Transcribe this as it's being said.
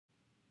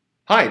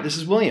Hi, this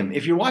is William.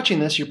 If you're watching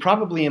this, you're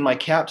probably in my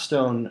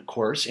capstone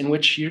course in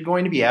which you're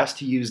going to be asked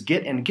to use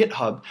Git and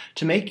GitHub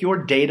to make your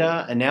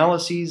data,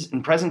 analyses,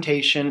 and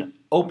presentation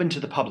open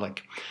to the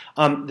public.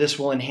 This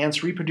will enhance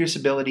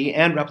reproducibility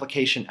and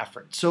replication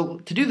efforts. So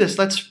to do this,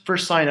 let's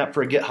first sign up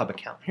for a GitHub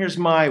account. Here's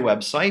my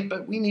website,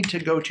 but we need to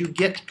go to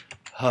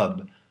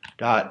github.com.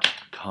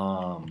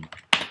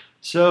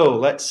 So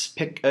let's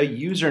pick a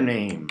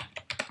username.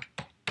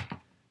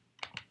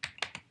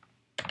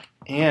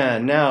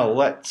 And now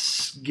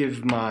let's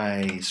give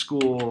my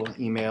school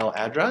email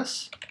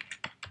address.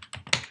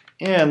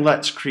 And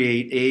let's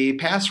create a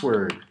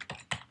password.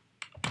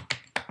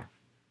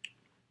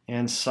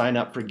 And sign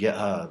up for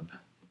GitHub.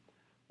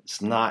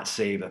 Let's not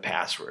save a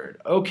password.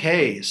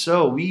 Okay,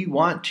 so we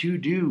want to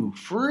do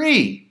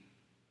free.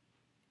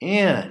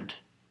 And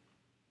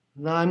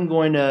I'm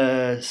going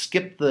to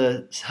skip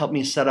the help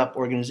me set up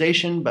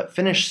organization, but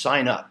finish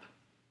sign up.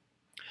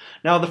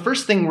 Now the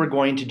first thing we're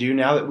going to do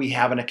now that we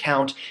have an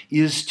account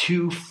is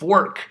to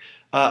fork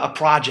a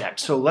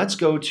project. So let's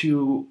go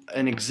to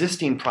an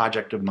existing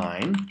project of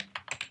mine.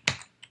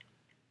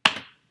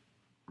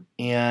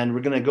 And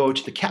we're going to go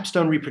to the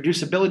Capstone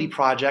Reproducibility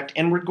project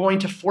and we're going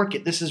to fork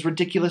it. This is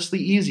ridiculously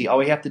easy. All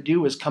we have to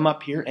do is come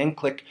up here and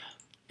click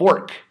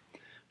fork.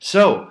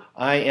 So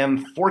I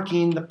am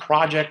forking the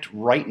project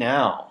right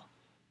now.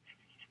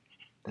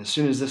 As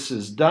soon as this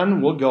is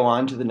done, we'll go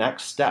on to the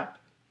next step.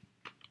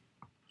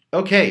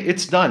 Okay,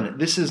 it's done.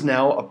 This is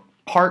now a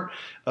part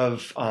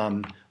of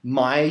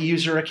my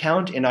user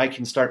account and I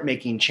can start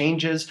making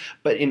changes.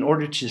 But in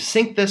order to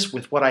sync this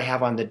with what I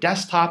have on the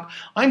desktop,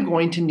 I'm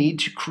going to need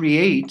to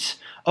create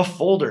a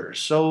folder.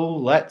 So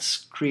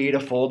let's create a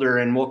folder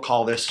and we'll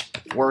call this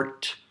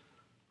forked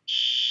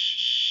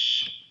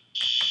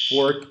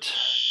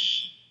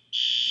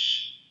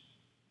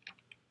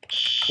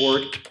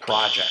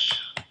project.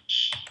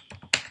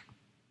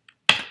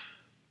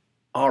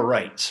 All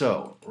right,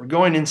 so we're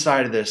going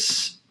inside of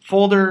this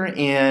folder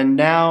and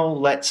now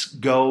let's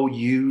go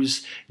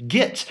use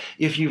Git.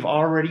 If you've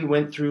already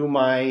went through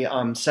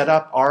my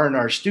setup R and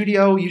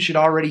RStudio, you should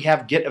already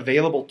have Git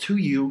available to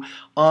you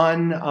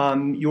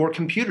on your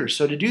computer.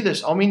 So to do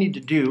this, all we need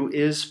to do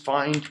is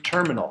find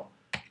terminal.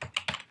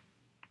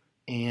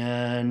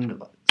 And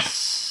let's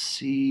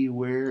see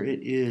where it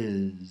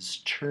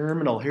is.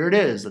 Terminal, here it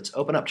is. Let's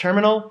open up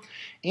terminal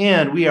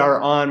and we are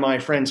on my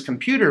friend's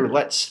computer.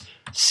 Let's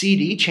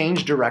cd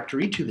change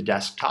directory to the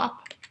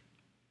desktop.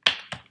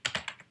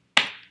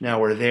 Now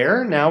we're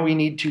there. Now we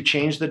need to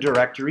change the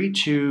directory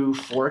to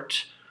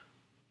forked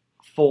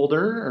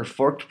folder or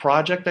forked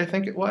project, I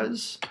think it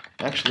was.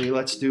 Actually,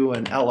 let's do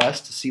an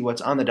ls to see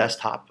what's on the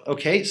desktop.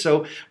 Okay,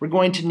 so we're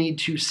going to need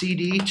to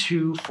cd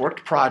to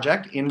forked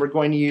project and we're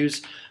going to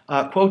use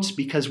quotes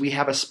because we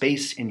have a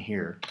space in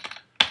here.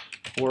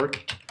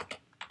 Forked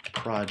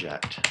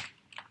project.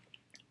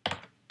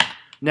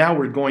 Now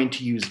we're going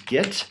to use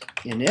git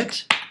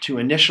init to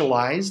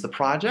initialize the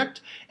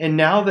project. And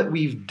now that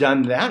we've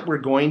done that, we're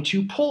going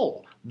to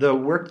pull the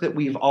work that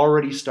we've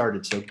already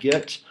started. So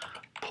git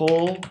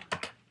pull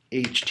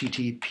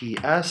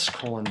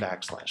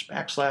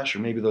https://, or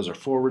maybe those are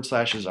forward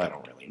slashes, I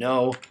don't really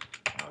know.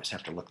 I always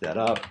have to look that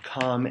up.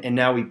 Come, and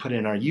now we put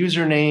in our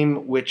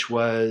username, which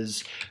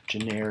was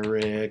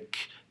generic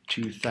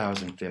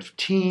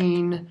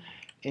 2015.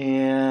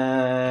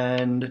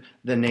 And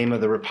the name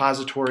of the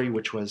repository,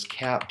 which was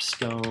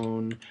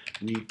Capstone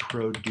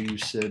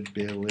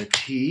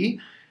Reproducibility.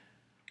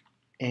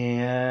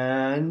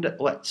 And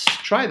let's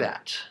try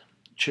that.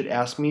 It should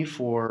ask me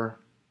for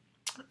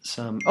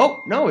some,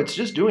 oh, no, it's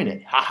just doing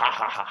it. Ha ha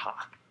ha ha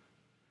ha.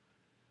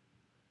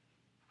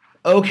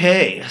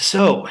 Okay,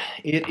 so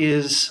it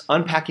is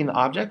unpacking the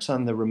objects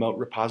on the remote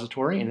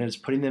repository and it is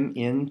putting them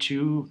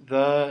into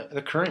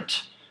the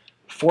current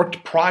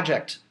forked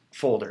project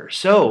folder.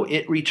 So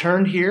it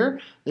returned here.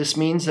 This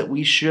means that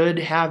we should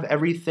have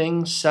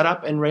everything set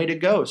up and ready to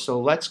go. So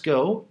let's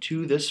go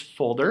to this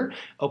folder,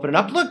 open it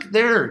up. Look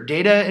there,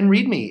 data and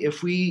readme.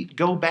 If we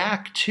go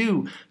back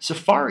to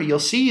Safari, you'll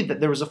see that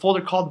there was a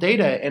folder called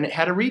data and it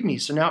had a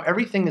readme. So now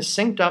everything is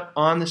synced up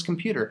on this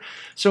computer.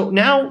 So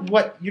now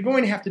what you're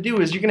going to have to do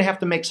is you're going to have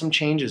to make some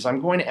changes.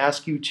 I'm going to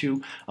ask you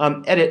to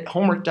edit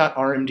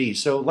homework.rmd.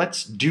 So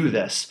let's do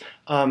this.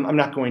 I'm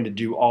not going to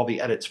do all the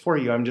edits for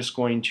you. I'm just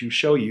going to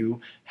show you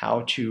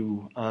how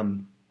to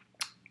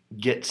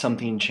get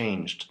something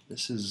changed.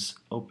 This is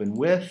open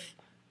with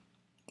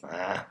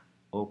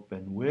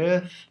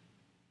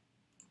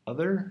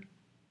other,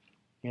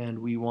 and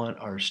we want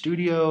our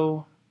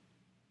studio.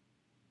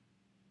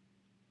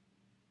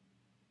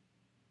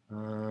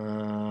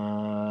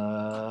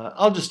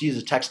 I'll just use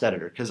a text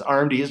editor because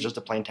RMD is just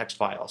a plain text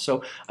file.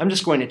 So I'm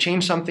just going to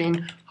change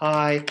something.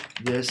 Hi,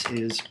 this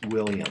is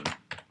William.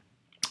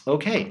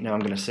 Okay, now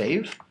I'm going to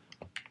save.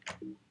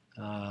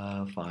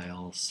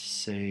 File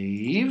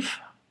save.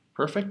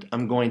 Perfect.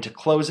 I'm going to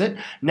close it.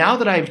 Now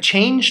that I've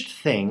changed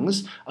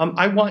things,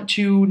 I want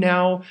to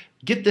now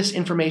get this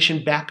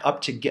information back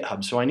up to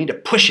GitHub. So I need to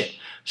push it.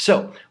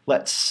 So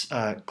let's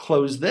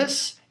close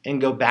this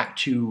and go back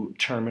to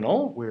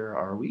terminal. Where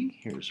are we?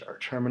 Here's our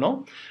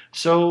terminal.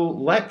 So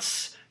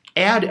let's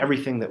add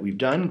everything that we've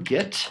done.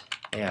 Git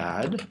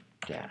add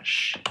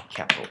dash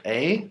capital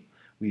A.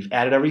 We've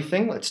added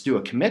everything. Let's do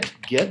a commit.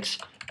 Git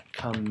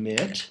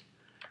commit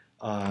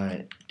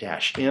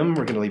dash M.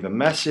 We're going to leave a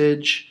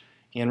message,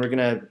 and we're going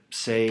to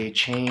say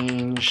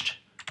changed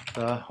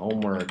the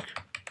homework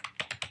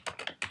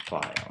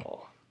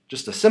file.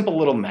 Just a simple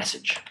little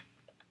message.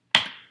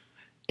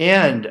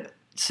 And it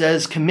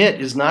says commit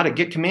is not a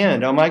git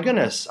command. Oh my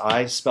goodness,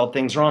 I spelled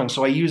things wrong.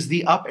 So I use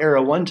the up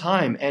arrow one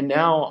time, and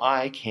now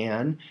I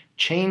can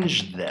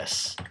change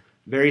this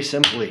very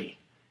simply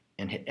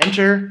and hit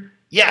enter.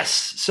 Yes,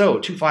 so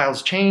 2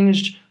 files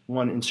changed,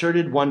 1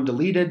 inserted, 1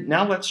 deleted.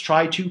 Now let's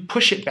try to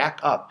push it back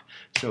up.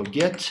 So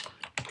git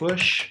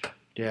push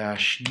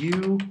dash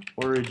u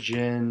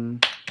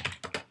origin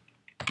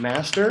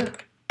master.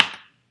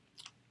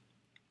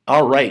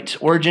 All right,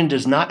 origin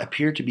does not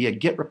appear to be a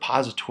Git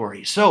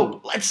repository.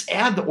 So let's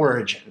add the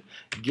origin.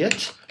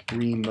 Git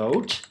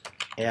remote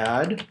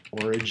add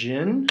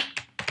origin.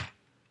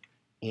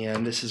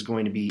 And this is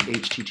going to be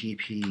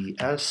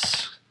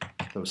https,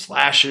 those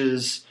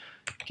slashes,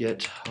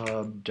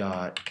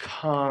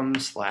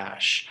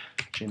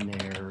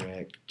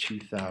 github.com/generic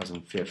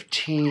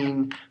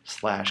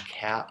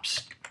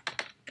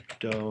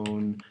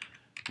 2015/capstone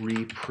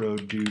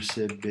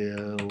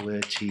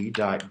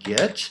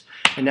reproducibility.git.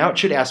 And now it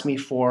should ask me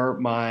for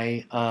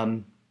my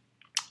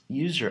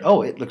user.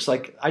 Oh, it looks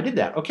like I did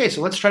that. Okay,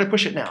 so let's try to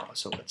push it now.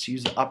 So let's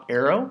use the up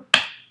arrow.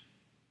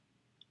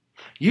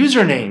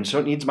 Username, so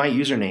it needs my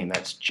username.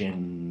 That's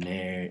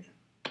generic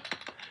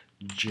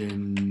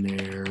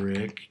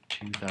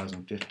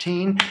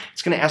 2015.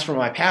 It's going to ask for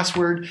my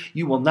password.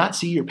 You will not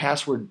see your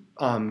password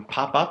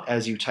pop up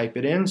as you type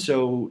it in,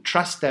 so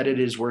trust that it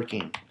is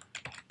working.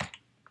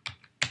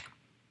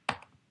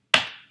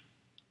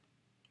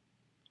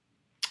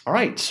 All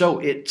right, so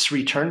it's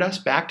returned us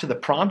back to the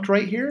prompt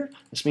right here.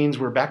 This means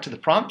we're back to the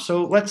prompt.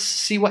 So let's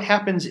see what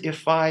happens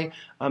if I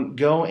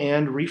go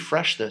and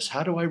refresh this.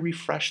 How do I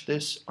refresh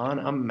this on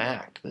a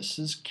Mac? This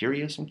is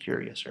curious and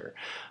curiouser.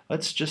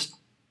 Let's just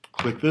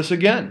click this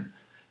again.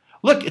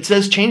 Look, it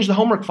says change the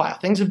homework file.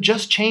 Things have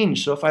just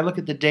changed. So if I look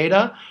at the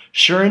data,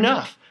 sure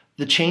enough,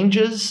 the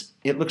changes,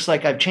 it looks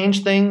like I've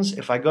changed things.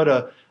 If I go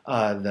to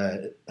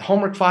the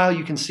homework file,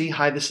 you can see,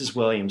 hi, this is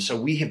William. So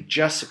we have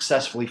just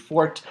successfully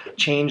forked,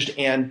 changed,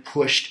 and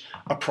pushed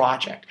a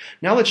project.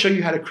 Now let's show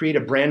you how to create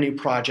a brand new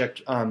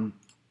project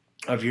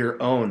of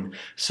your own.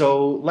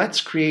 So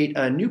let's create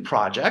a new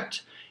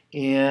project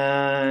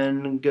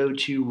and go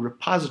to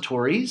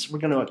repositories. We're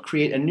going to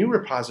create a new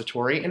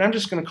repository, and I'm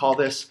just going to call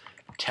this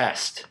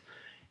test.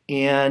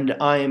 And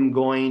I am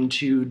going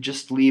to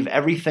just leave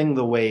everything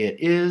the way it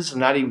is. I'm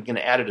not even going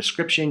to add a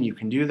description. You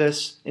can do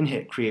this and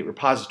hit create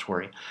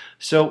repository.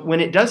 So when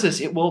it does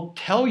this, it will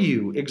tell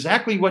you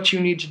exactly what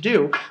you need to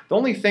do. The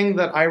only thing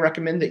that I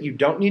recommend that you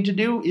don't need to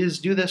do is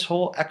do this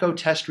whole echo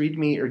test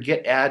readme or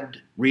git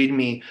add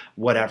readme,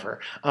 whatever.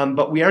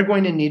 But we are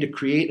going to need to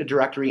create a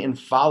directory and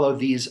follow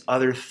these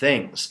other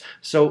things.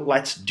 So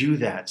let's do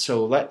that.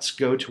 So let's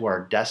go to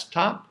our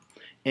desktop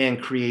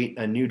and create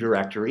a new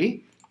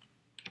directory.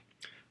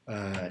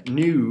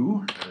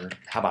 New, or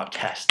how about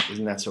test?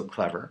 Isn't that so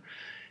clever?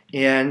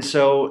 And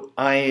so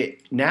I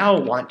now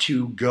want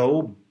to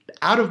go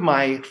out of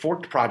my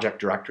forked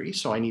project directory,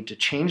 so I need to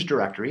change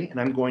directory,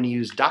 and I'm going to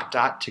use ...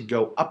 to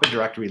go up a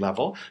directory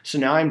level. So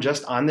now I'm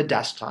just on the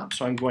desktop,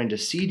 so I'm going to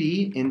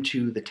cd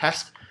into the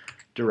test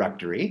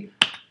directory,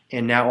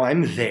 and now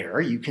I'm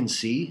there. You can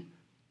see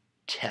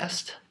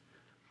test.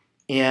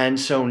 And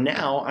so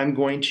now I'm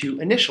going to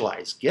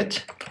initialize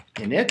git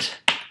init,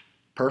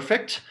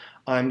 perfect.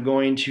 I'm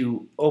going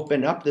to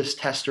open up this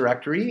test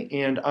directory,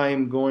 and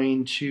I'm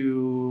going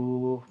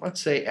to,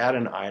 let's say, add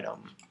an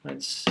item.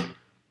 Let's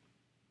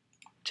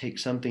take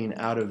something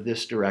out of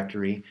this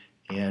directory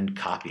and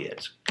copy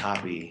it.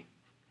 Copy,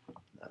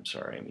 I'm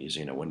sorry, I'm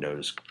using a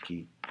Windows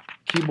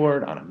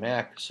keyboard on a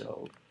Mac,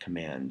 so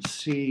Command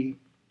C,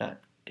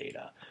 not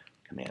data,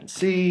 Command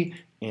C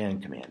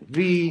and Command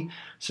V.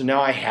 So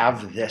now I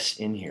have this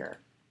in here.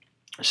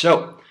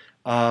 So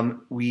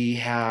we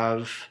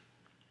have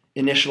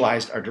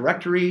initialized our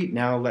directory.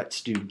 Now let's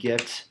do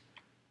git,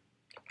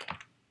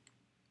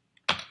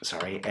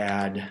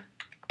 add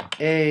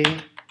A,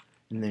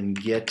 and then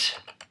git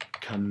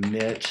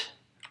commit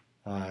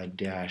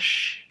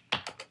dash,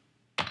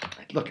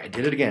 look, I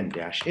did it again,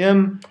 dash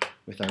M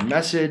with our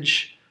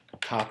message,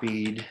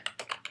 copied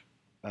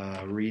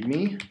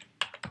readme.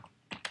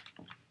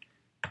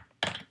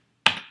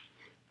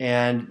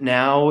 And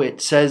now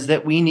it says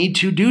that we need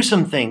to do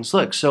some things.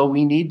 Look, so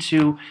we need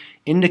to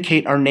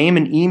indicate our name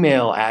and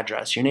email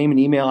address. Your name and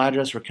email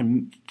address were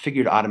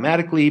configured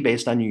automatically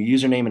based on your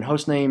username and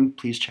host name.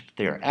 Please check that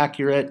they are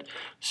accurate.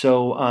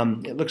 So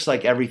it looks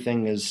like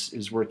everything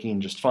is working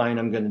just fine.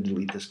 I'm going to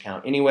delete this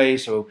count anyway,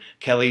 so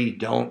Kelly,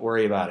 don't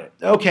worry about it.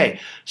 Okay,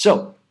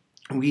 so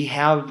we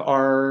have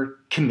our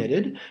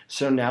committed.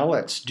 So now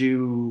let's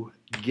do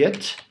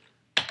git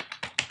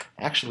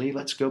Actually,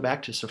 let's go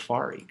back to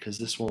Safari because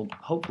this will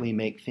hopefully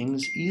make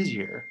things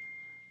easier.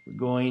 We're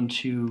going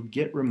to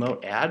get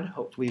remote add.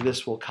 Hopefully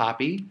this will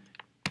copy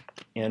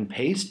and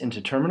paste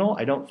into terminal.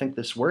 I don't think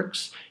this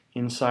works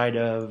inside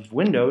of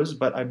Windows,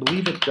 but I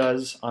believe it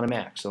does on a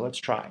Mac. So let's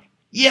try.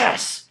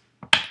 Yes!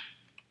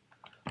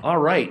 All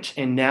right,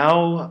 and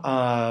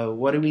now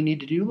what do we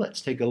need to do?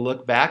 Let's take a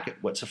look back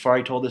at what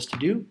Safari told us to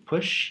do.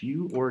 Push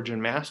U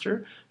origin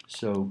master.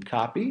 So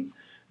copy,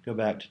 go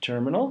back to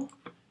terminal,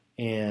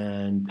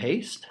 and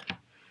paste.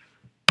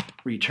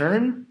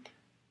 Return.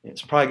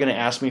 It's probably going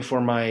to ask me for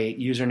my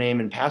username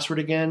and password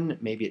again.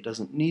 Maybe it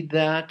doesn't need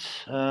that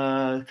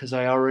because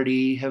I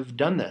already have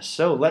done this.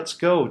 So let's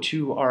go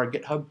to our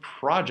GitHub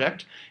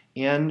project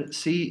and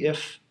see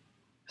if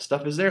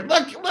stuff is there.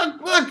 Look,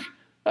 look, look!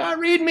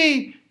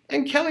 README!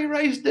 And Kelly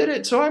Rice did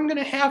it. So I'm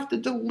going to have to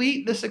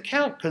delete this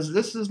account because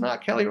this is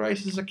not Kelly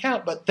Rice's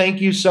account. But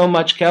thank you so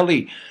much,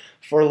 Kelly,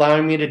 for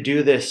allowing me to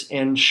do this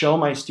and show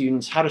my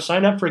students how to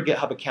sign up for a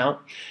GitHub account,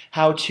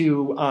 how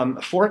to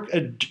fork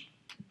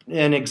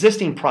an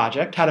existing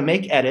project, how to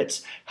make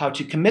edits, how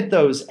to commit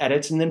those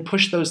edits, and then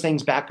push those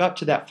things back up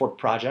to that fork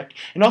project,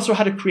 and also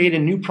how to create a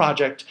new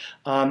project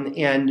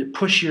and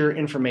push your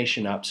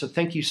information up. So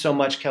thank you so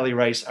much, Kelly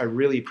Rice. I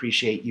really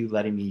appreciate you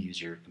letting me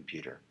use your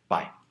computer.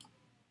 Bye.